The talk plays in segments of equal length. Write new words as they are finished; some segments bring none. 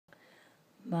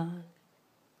Mark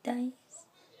Dice,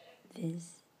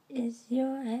 this is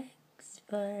your hex,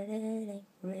 but it ain't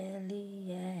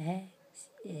really a hex,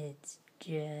 it's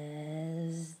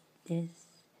just this.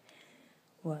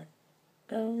 What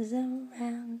goes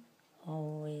around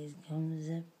always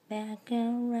comes back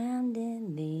around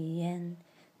in the end,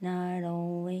 not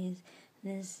always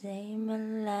the same a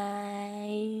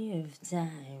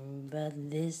lifetime,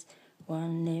 but this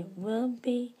one it will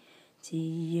be to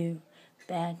you,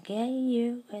 back at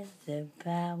you with the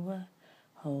power,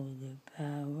 hold the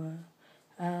power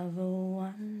of a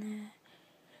 1,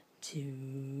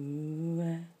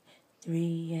 2,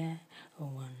 3,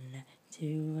 1,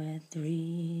 2,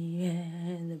 3,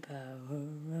 the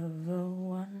power of a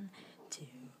 1, 2,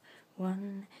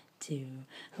 1, 2,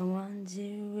 1,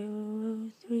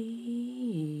 2,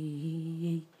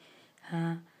 3.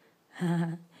 Ha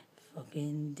ha,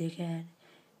 fucking dickhead.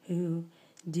 Who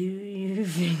do you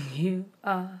think you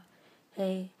are?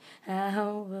 Hey, I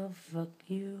will fuck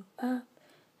you up,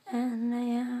 and I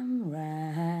am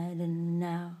right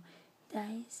now.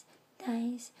 Dice,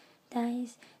 dice,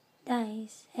 dice,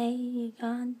 dice. Hey, you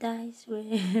can't dice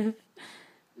with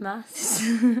maths.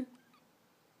 You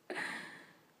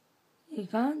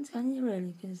can't, can you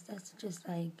really? Because that's just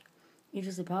like, you're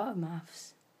just a part of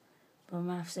maths. But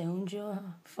maths owns your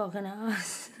fucking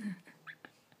ass.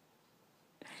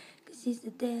 Because he's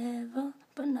the devil,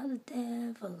 but not the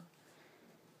devil.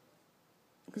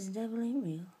 Because the devil ain't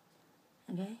real.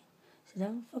 Okay? So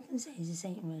don't fucking say he's a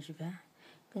Satan worshipper.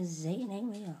 Because Satan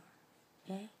ain't real.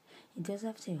 Okay? He does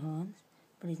have 2 horns,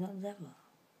 but he's not the devil.